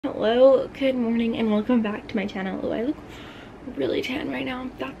Hello, good morning, and welcome back to my channel. Oh, I look really tan right now.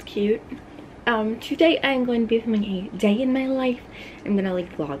 That's cute. Today I'm going to be filming a day in my life. I'm gonna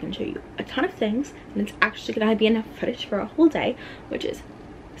like vlog and show you a ton of things, and it's actually gonna be enough footage for a whole day, which is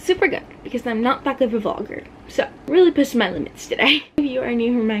super good because I'm not that good of a vlogger. So really pushing my limits today. If you are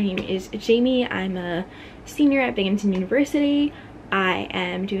new here, my name is Jamie. I'm a senior at Binghamton University. I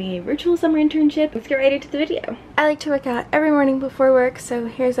am doing a virtual summer internship. Let's get right into the video. I like to work out every morning before work, so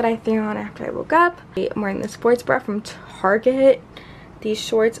here's what I threw on after I woke up. I'm wearing the sports bra from Target. These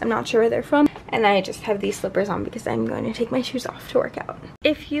shorts, I'm not sure where they're from. And I just have these slippers on because I'm going to take my shoes off to work out.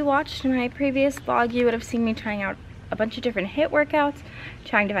 If you watched my previous vlog, you would have seen me trying out a bunch of different HIIT workouts,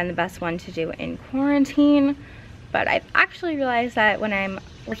 trying to find the best one to do in quarantine. But I've actually realized that when I'm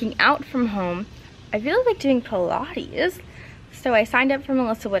working out from home, I really like doing Pilates. So I signed up for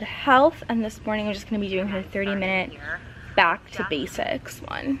Melissa Wood Health, and this morning I'm just going to be doing her 30-minute back to basics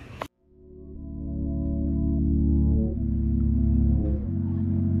one.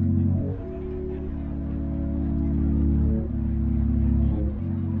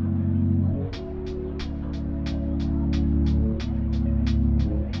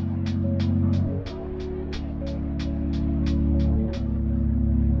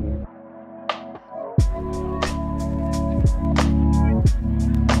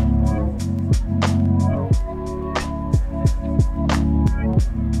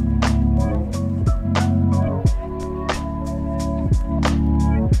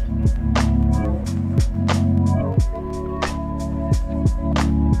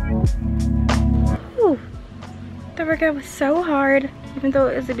 The workout was so hard. Even though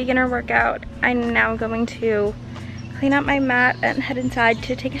it was a beginner workout, I'm now going to clean up my mat and head inside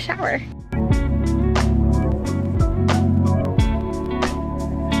to take a shower.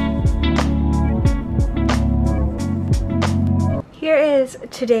 Here is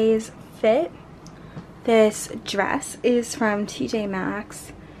today's fit. This dress is from TJ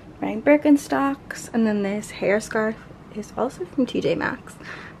Maxx, wearing Birkenstocks, and then this hair scarf is also from TJ Maxx.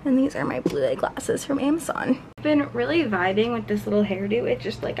 And these are my blue light glasses from Amazon. I've been really vibing with this little hairdo. It's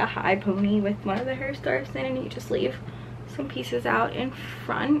just like a high pony with one of the hair scarves in, and you just leave some pieces out in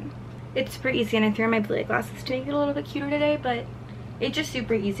front. It's super easy, and I threw on my blue light glasses to make it a little bit cuter today, but it's just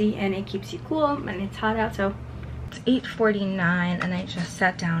super easy and it keeps you cool, and it's hot out. So it's 8:49 and I just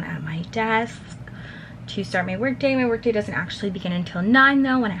sat down at my desk to start my workday. My workday doesn't actually begin until 9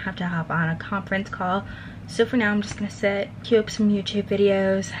 though, when I have to hop on a conference call. So for now, I'm just gonna sit, queue up some YouTube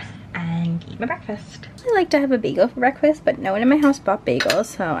videos, and eat my breakfast. I like to have a bagel for breakfast, but no one in my house bought bagels,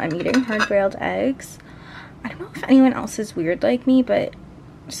 so I'm eating hard-boiled eggs. I don't know if anyone else is weird like me, but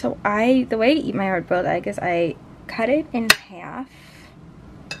so the way to eat my hard-boiled egg is I cut it in half,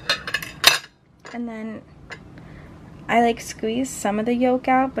 and then I like squeeze some of the yolk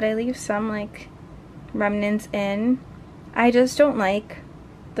out, but I leave some like remnants in. I just don't like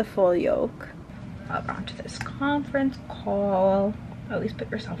the full yolk. Log on to this conference call. Always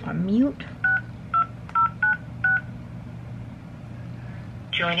put yourself on mute.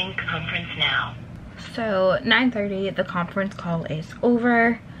 Joining conference now. So 9:30, the conference call is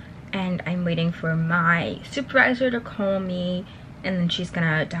over, and I'm waiting for my supervisor to call me, and then she's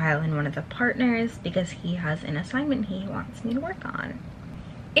gonna dial in one of the partners because he has an assignment he wants me to work on.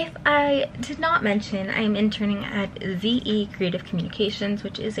 If I did not mention, I'm interning at ZE Creative Communications,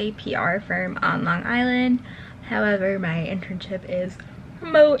 which is a PR firm on Long Island. However, my internship is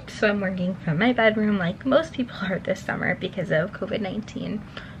remote, so I'm working from my bedroom like most people are this summer because of COVID-19.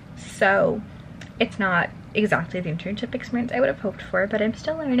 So it's not exactly the internship experience I would have hoped for, but I'm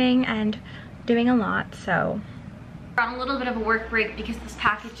still learning and doing a lot, so. We're on a little bit of a work break because this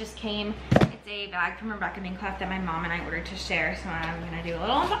package just came. It's a bag from Rebecca Minkoff that my mom and I ordered to share, so I'm gonna do a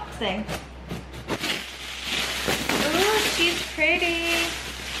little unboxing. Oh, she's pretty.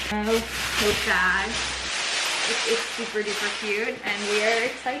 Oh, so sad. It's super duper cute, and we are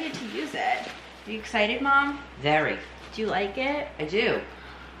excited to use it. Are you excited, Mom? Very. Do you like it? I do.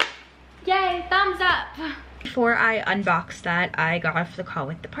 Yay, thumbs up. Before I unboxed that, I got off the call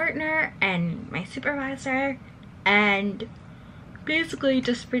with the partner and my supervisor, and basically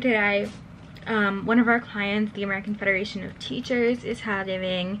just for today, one of our clients, the American Federation of Teachers, is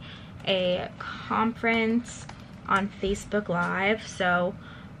having a conference on Facebook Live, so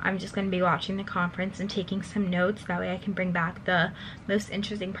I'm just going to be watching the conference and taking some notes. That way I can bring back the most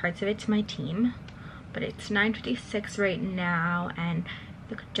interesting parts of it to my team. But it's 9:56 right now, and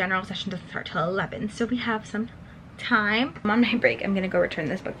the general session doesn't start till 11, so we have some time. I'm on my break. I'm going to go return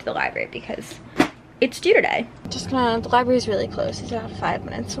this book to the library because it's due today. The library's really close. It's about 5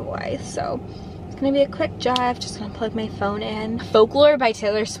 minutes away, so gonna be a quick drive, just gonna plug my phone in. Folklore by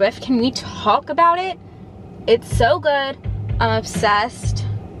Taylor Swift, can we talk about it? It's so good, I'm obsessed.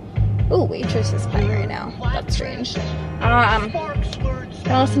 Ooh, Waitress is playing right now, that's strange.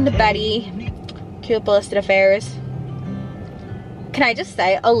 Gonna listen to Betty, cute illicit affairs. Can I just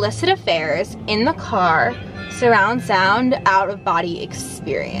say, illicit affairs in the car, surround sound, out of body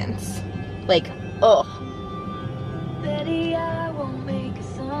experience. Like, ugh. Betty, I won't make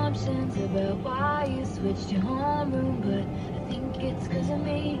assumptions about why you switched your homeroom, but I think it's cause of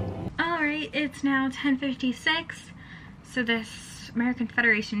me. Alright, it's now 10:56. So this American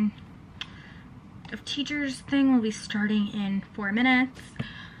Federation of Teachers thing will be starting in 4 minutes.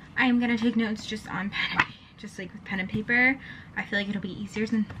 I am gonna take notes just on pen, just like with pen and paper. I feel like it'll be easier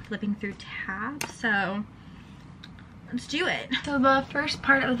than flipping through tabs, so let's do it. So the first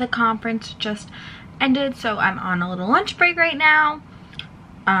part of the conference just ended, so I'm on a little lunch break right now.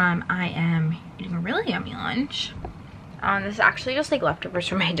 I am eating a really yummy lunch. This is actually just like leftovers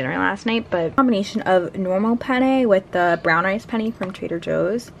from my dinner last night, but combination of normal penne with the brown rice penne from Trader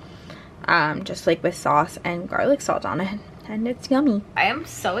Joe's, just like with sauce and garlic salt on it, and it's yummy. I am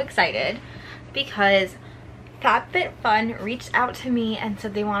so excited because FabFitFun reached out to me and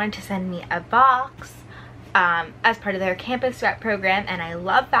said they wanted to send me a box as part of their campus rep program, and I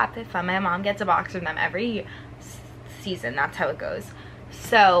love FabFitFun. My mom gets a box from them every season, that's how it goes.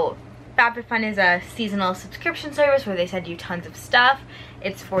 So FabFitFun is a seasonal subscription service where they send you tons of stuff.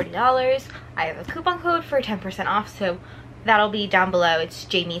 It's $40. I have a coupon code for 10% off, so that'll be down below. It's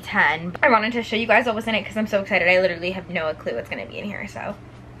Jamie10. I wanted to show you guys what was in it because I'm so excited. I literally have no clue what's going to be in here, so.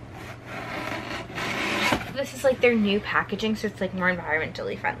 This is like their new packaging, so it's like more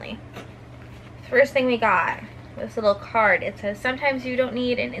environmentally friendly. First thing we got, this little card. It says, sometimes you don't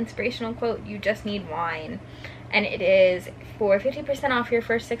need an inspirational quote, you just need wine. And it is for 50% off your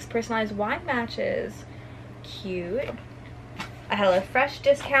first 6 personalized wine matches. Cute. A HelloFresh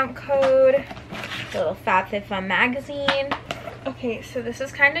discount code. The little FabFitFun magazine. Okay, so this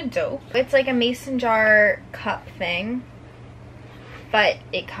is kind of dope. It's like a mason jar cup thing, but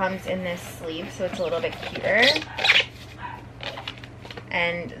it comes in this sleeve, so it's a little bit cuter.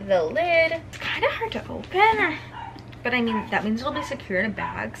 And the lid, it's kind of hard to open, but I mean, that means it'll be secure in a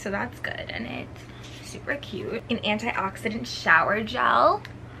bag, so that's good. And it's super cute. An antioxidant shower gel.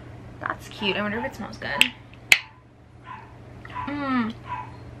 That's cute. I wonder if it smells good.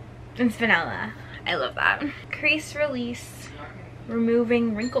 It's vanilla. I love that. Crease release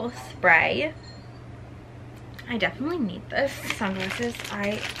removing wrinkle spray. I definitely need this. Sunglasses.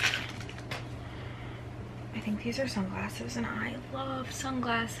 I think these are sunglasses, and I love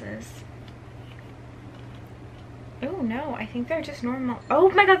sunglasses. Oh no, I think they're just normal.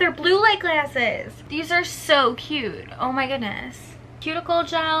 Oh my god, they're blue light glasses. These are so cute. Oh my goodness. Cuticle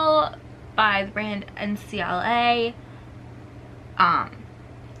gel by the brand NCLA.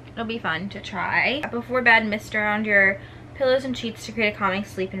 It'll be fun to try. Before bed, mist around your pillows and sheets to create a calming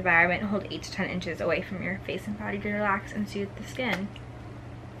sleep environment. Hold 8 to 10 inches away from your face and body to relax and soothe the skin.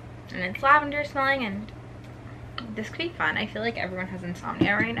 And it's lavender smelling, and this could be fun. I feel like everyone has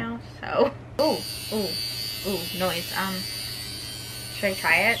insomnia right now, so. Ooh, noise. Should I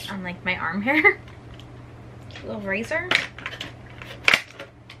try it on like my arm hair? Cute little razor.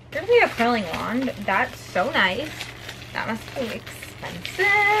 There's a curling wand. That's so nice. That must be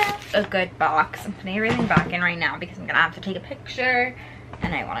expensive. A good box. I'm putting everything back in right now because I'm gonna have to take a picture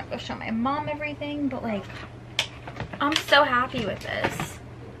and I want to go show my mom everything, but like, I'm so happy with this.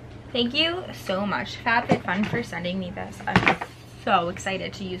 Thank you so much, FabFitFun, for sending me this. I'm so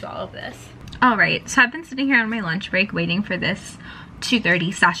excited to use all of this. All right, so I've been sitting here on my lunch break waiting for this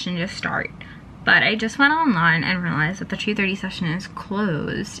 2:30 session to start, but I just went online and realized that the 2:30 session is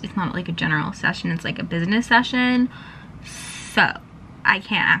closed. It's not like a general session, it's like a business session, so I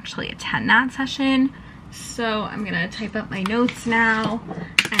can't actually attend that session. So I'm gonna type up my notes now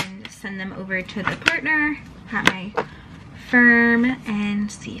and send them over to the partner at my firm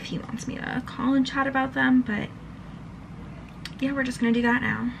and see if he wants me to call and chat about them, but yeah, we're just gonna do that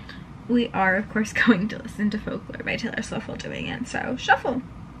now. We are, of course, going to listen to Folklore by Taylor Swift while doing it, so shuffle.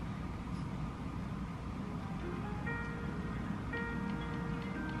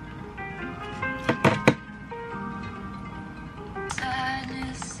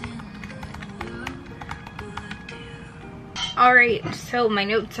 Alright, so my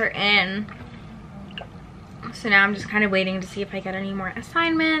notes are in. So now I'm just kind of waiting to see if I get any more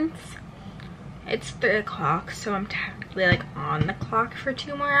assignments. It's 3 o'clock, so I'm technically like on the clock for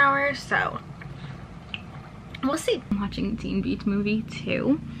 2 more hours, so we'll see. I'm watching Teen Beach Movie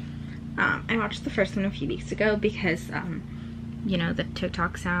 2. I watched the first one a few weeks ago because, you know, the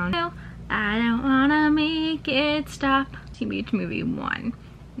TikTok sound. I don't wanna make it stop. Teenage Movie 1.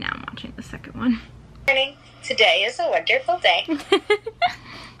 Now I'm watching the second one. Morning. Today is a wonderful day.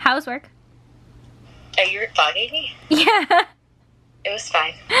 How's work? Are you vlogging me? Yeah. It was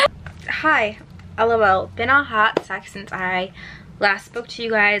fine. Hi. LOL. Been a hot sec since I last spoke to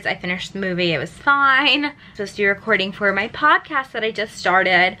you guys. I finished the movie. It was fine. I'm supposed to be recording for my podcast that I just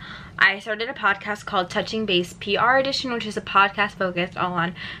started. I started a podcast called Touching Base PR Edition, which is a podcast focused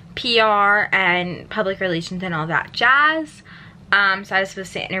on PR and public relations and all that jazz. So I was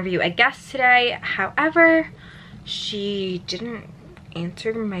supposed to interview a guest today. However, she didn't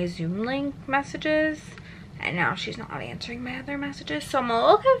answer my Zoom link messages, and now she's not answering my other messages, so I'm a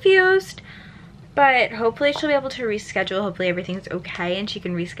little confused. But hopefully she'll be able to reschedule. Hopefully everything's okay and she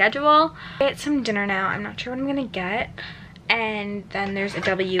can reschedule. Get some dinner now. I'm not sure what I'm gonna get. And then there's a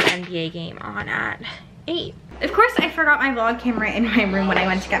WNBA game on at 8. Of course, I forgot my vlog camera in my room when I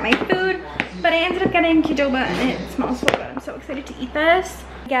went to get my food, but I ended up getting Qdoba and it smells so good. I'm so excited to eat this.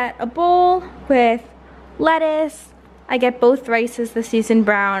 I get a bowl with lettuce. I get both rices, the seasoned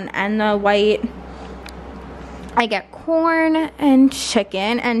brown and the white. I get corn and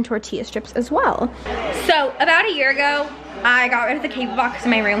chicken and tortilla strips as well. So about a year ago, I got rid of the cable box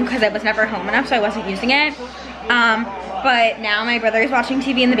in my room because I was never home enough, so I wasn't using it. But now my brother is watching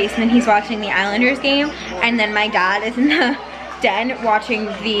TV in the basement. He's watching the Islanders game, and then my dad is in the den watching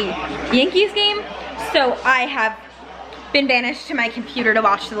the Yankees game. So I have been banished to my computer to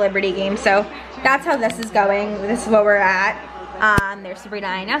watch the Liberty game. So that's how this is going. This is where we're at. There's Sabrina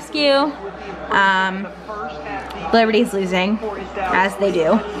Ionescu. Liberty's losing, as they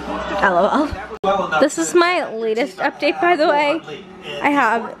do. LOL. This is my latest update, by the way. I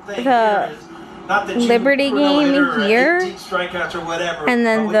have the Liberty game here, and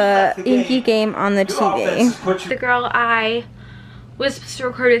then the Yankee game on the TV. The girl I was supposed to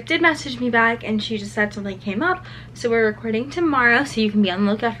record with did message me back, and she just said something came up, so we're recording tomorrow, so you can be on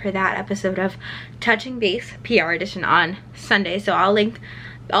the lookout for that episode of Touching Base PR Edition on Sunday. So I'll link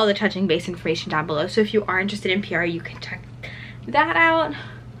all the Touching Base information down below, so if you are interested in PR, you can check that out.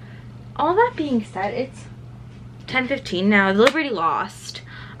 All that being said, it's 10:15 now. The Liberty lost.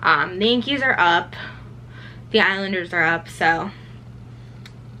 The Yankees are up. The Islanders are up, so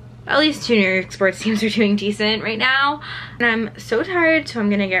at least 2 New York sports teams are doing decent right now. And I'm so tired, so I'm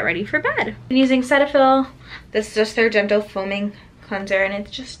gonna get ready for bed. I'm using Cetaphil. This is just their gentle foaming cleanser, and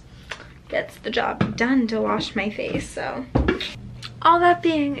it just gets the job done to wash my face. So all that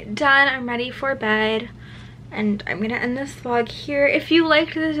being done, I'm ready for bed, and I'm gonna end this vlog here. If you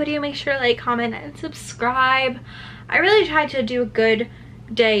liked this video, make sure to like, comment, and subscribe. I really tried to do a good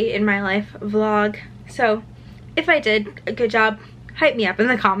day in my life vlog, so if I did a good job, hype me up in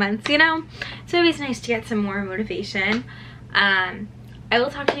the comments, you know? So it'd be nice to get some more motivation. I will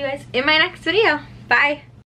talk to you guys in my next video. Bye.